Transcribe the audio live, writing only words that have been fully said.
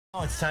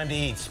Oh, it's time to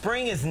eat.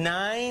 Spring is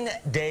 9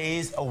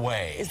 days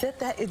away. Is it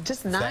that?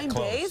 Just 9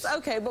 days?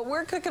 Okay, but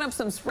we're cooking up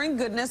some spring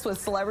goodness with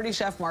celebrity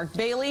chef Mark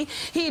Bailey.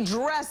 He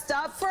dressed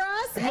up for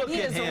us, and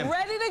he is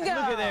ready to go.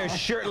 Look at there,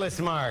 shirtless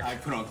Mark. I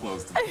put on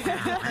clothes today.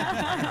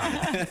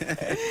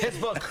 His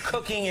book,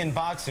 Cooking in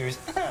Boxers,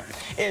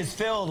 is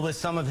filled with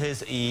some of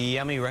his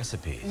yummy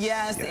recipes.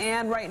 Yes,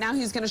 and right now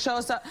he's going to show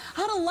us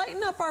how to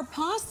lighten up our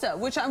pasta,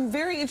 which I'm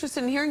very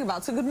interested in hearing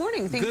about. So good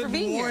morning. Thanks for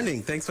being here. Good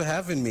morning. Thanks for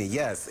having me.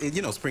 Yes,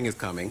 you know, spring is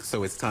coming,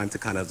 so it's time to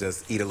kind of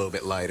just eat a little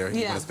bit lighter.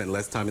 You want to spend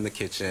less time in the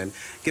kitchen,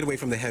 get away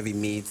from the heavy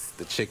meats,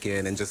 the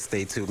chicken, and just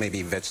stay to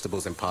maybe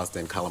vegetables and pasta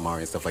and calamari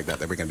and stuff like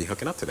that we're going to be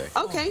hooking up today.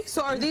 Okay,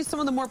 so are these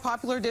some of the more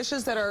popular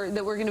dishes that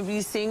we're going to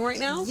be seeing right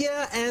now?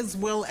 Yeah, as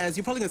well as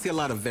you're probably going to see a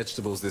lot of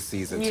vegetables this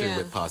season too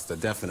with pasta,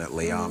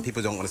 definitely.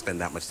 People don't want to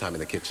spend that much time in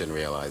the kitchen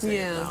realizing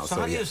it now. So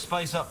how do you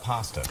spice up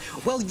pasta?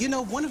 Well, you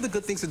know, one of the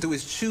good things to do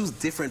is choose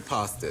different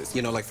pastas.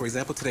 You know, like for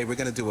example, today we're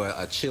going to do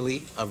a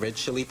red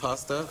chili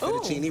pasta,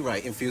 fettuccine,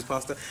 right, infused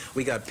pasta.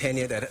 We got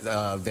penne, that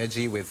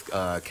veggie with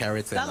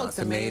carrots and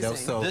tomatoes.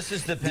 So this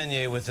is the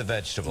penne with the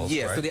vegetables.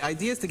 Yeah. Right? So the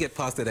idea is to get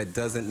pasta that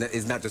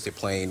is not just your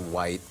plain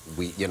white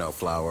wheat, you know,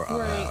 flour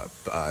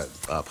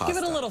pasta. Give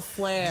it a little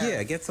flair.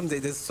 Yeah. Get some.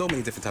 There's so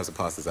many different types of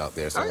pastas out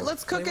there. So all right,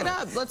 let's cook it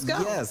up. Let's go.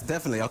 Yes,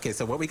 definitely. Okay.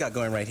 So what we got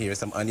going right here is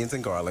some onions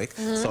and garlic,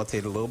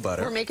 sauteed a little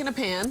butter. We're making a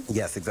pan.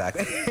 Yes,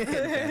 exactly.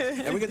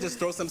 And we can just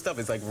throw some stuff.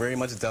 It's like very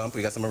much dumped.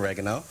 We got some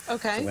oregano.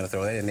 Okay. So I'm gonna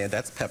throw that in there.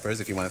 That's peppers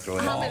if you want to throw it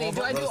in. How many?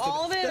 Do I do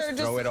all of it or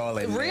just throw it all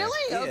in? Really?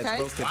 There. Okay. Yeah,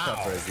 it's roasted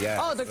peppers. Yeah.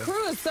 Oh, the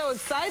crew is so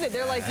excited.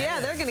 They're like,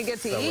 yeah, they're gonna get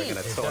to eat. So we're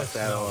gonna toss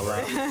that all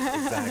around.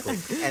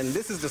 Exactly. And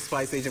this is the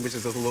spice agent, which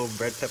is those little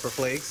red pepper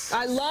flakes.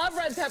 I love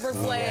red pepper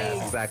flakes.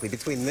 Yes, exactly.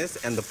 Between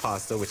this and the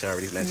pasta, which I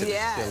already mentioned,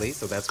 is chili.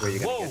 So that's where you're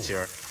gonna get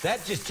your.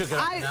 That just took it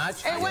up a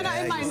notch. It went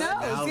in my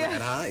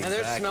nose. And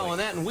they're smelling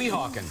that and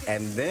Weehawken.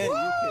 And then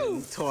you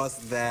can toss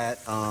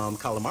that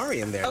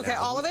calamari in there. Okay,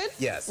 all of it?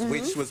 Yes,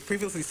 which was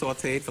previously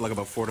sauteed for like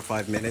about 4 to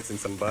 5 minutes in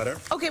some butter.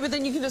 Okay, but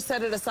then you can just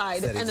set it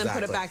aside and then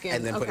put it back in.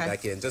 And then put it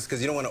back in, just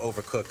because you don't want to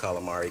overcook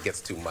calamari; it gets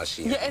too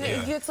mushy. Yeah, and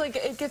it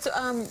gets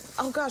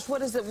oh gosh,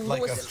 what is it?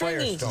 Like a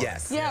stringy. firestorm.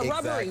 Yes. Yeah,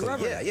 exactly.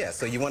 rubbery. Yeah.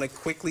 So you want to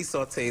quickly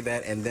saute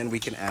that, and then we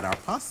can add our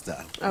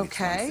pasta.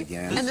 Okay.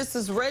 And this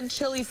is red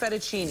chili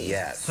fettuccine.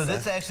 Yes. So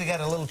this actually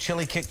got a little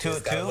chili kick to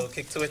it too. Got a little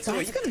kick to it too.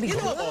 It's gonna be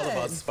good. You know all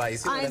about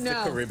spice. You know, that's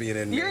the Caribbean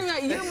in me. You're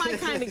my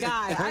kind of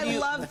guy. I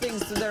love things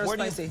that are spicy.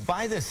 Where do you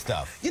buy this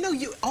stuff? You know,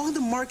 all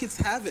the markets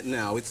have it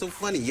now. It's so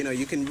funny. You know,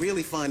 you can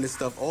really find this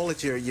stuff all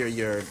at your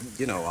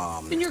you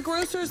know, in your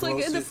grocers,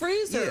 like in the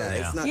freezer. Yeah,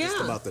 it's not just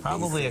about the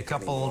probably a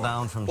couple anymore.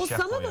 Down from Well, Chef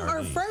some of them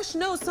are fresh.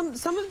 No,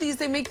 some of these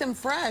they make them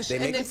fresh,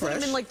 they put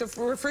them in like the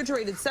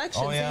refrigerated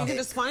section, so you can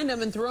just find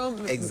them and throw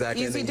them.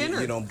 Exactly. Easy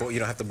dinner. You don't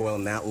have to boil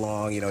them that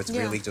long. You know, it's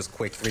really just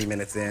quick, 3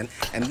 minutes in,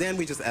 and then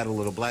we just add a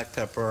little black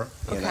pepper.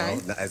 You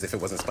know, as if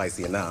it wasn't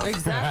spicy enough.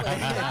 Exactly. You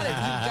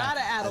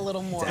gotta add a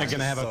little more. They're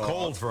gonna have a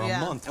cold for a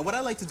month. And what I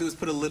like to do is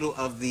put a little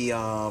of the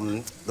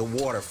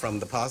water from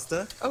the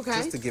pasta,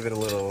 just to give it a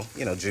little,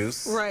 you know,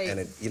 juice. Right.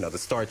 And the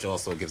starch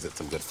also gives it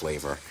some good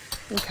flavor.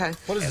 Okay.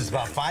 What is this,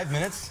 about 5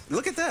 minutes?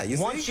 Look at that.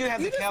 Once you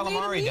have the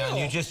calamari done,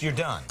 you're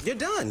done. You're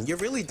done. You're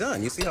really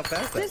done. You see how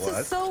fast that was? This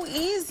is so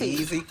easy.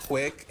 Easy,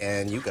 quick,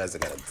 and you guys are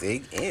going to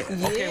dig in.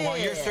 Yeah. Okay, while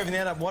you're serving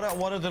that up, what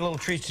other little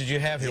treats did you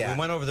have here? We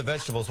went over the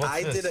vegetables. What's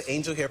this? I did an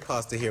angel hair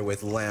pasta here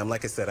with lamb.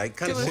 Like I said, I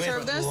kind of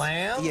serve this?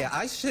 Lamb? Yeah,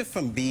 I shift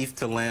from beef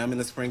to lamb in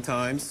the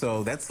springtime,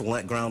 so that's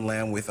ground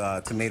lamb with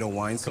tomato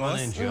wine sauce. Come on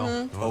in,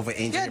 Jill. Over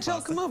angel hair Jill,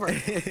 pasta. come over.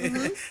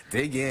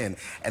 Dig in.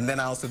 And then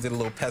I also did a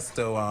little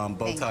pesto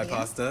bow tie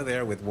pasta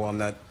there with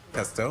walnut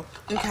pesto.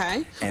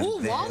 Okay. Ooh,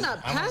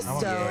 walnut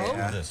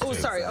pesto. Oh,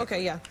 sorry.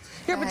 Okay, yeah.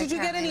 Here, but did you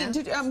get any? I'm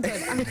good.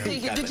 I'm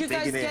thinking. Did you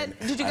guys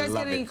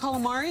get any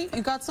calamari?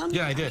 You got some?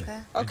 Yeah, I did.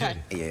 Okay.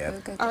 Yeah.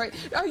 All right.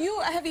 Are you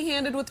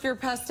heavy-handed with your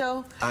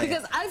pesto?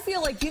 Because I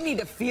feel like you need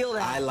to feel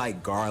that. I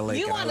like garlic.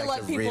 You want to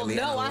let people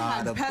know I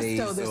had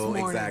pesto this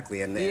morning.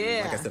 Exactly. And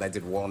then, like I said, I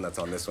did walnuts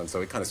on this one,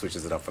 so it kind of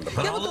switches it up from the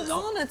pasta. Yeah, but the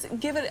walnuts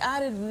give it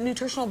added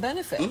nutritional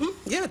benefit.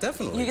 Yeah,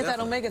 definitely. You get that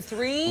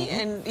omega-3,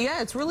 and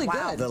yeah, it's really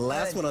good. The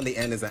last one on the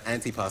end is an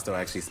antipasto,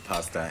 actually,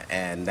 pasta,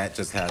 and that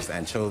just has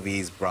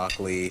anchovies,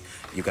 broccoli.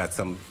 You got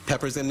some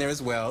peppers in there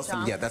as well.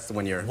 So, yeah, that's the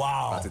one you're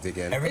about to dig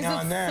in. Every now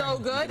and then. So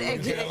good.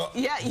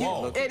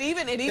 It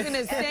even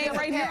is staying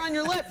right here on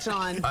your lip,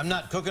 John. I'm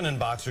not cooking in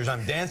boxers.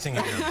 I'm dancing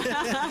in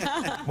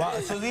them. Wow,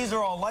 so these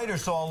are all lighter,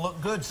 so I'll look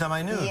good,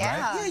 semi-nude, right?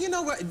 Yeah, you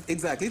know what?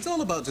 Exactly. It's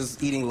all about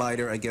just eating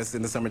lighter, I guess,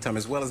 in the summertime,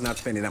 as well as not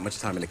spending that much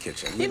time in the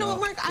kitchen. You know what,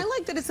 Mark? I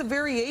like that it's a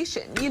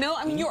variation. You know,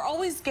 I mean, you're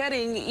always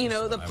getting,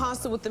 the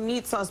pasta with the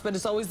meat sauce, but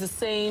it's always the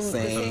same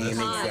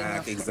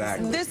kind.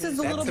 Exactly. This is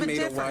a little bit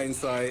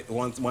different.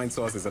 Wine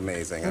sauce is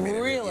amazing. I mean,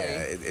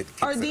 really?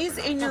 Are these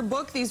in your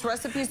book, these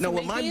recipes to No,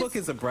 well, make my these? book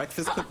is a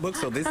breakfast cookbook,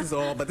 so this is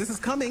all, but this is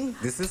coming.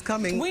 This is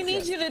coming. We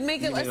need you to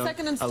make it a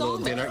second installment. A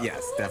little dinner,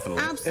 yes,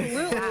 definitely.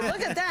 Absolutely.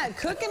 Look at that.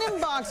 Cooking in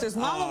boxers.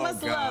 Mama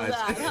must love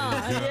that,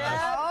 huh?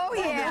 Yeah.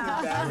 Oh,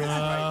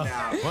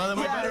 yeah. Well, then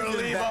we better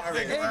leave up the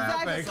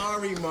graphics.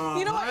 Sorry, Mom.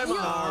 You know what?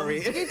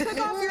 You took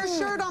off your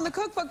shirt on the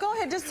cookbook. Go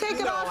ahead, just take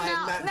it off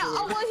now.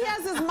 No, well, he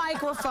has his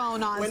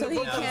microphone on, so he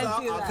can't do that.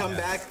 I'll come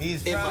back.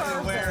 He's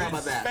probably wearing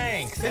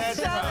Spanx. That's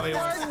probably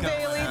what's going on.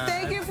 Bailey,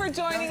 thank you for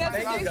joining us.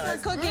 Thanks for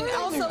cooking.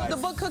 Also, the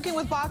book Cooking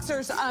with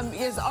Boxers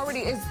is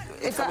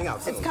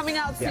coming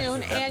out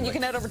soon, and you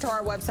can head over to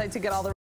our website to get all the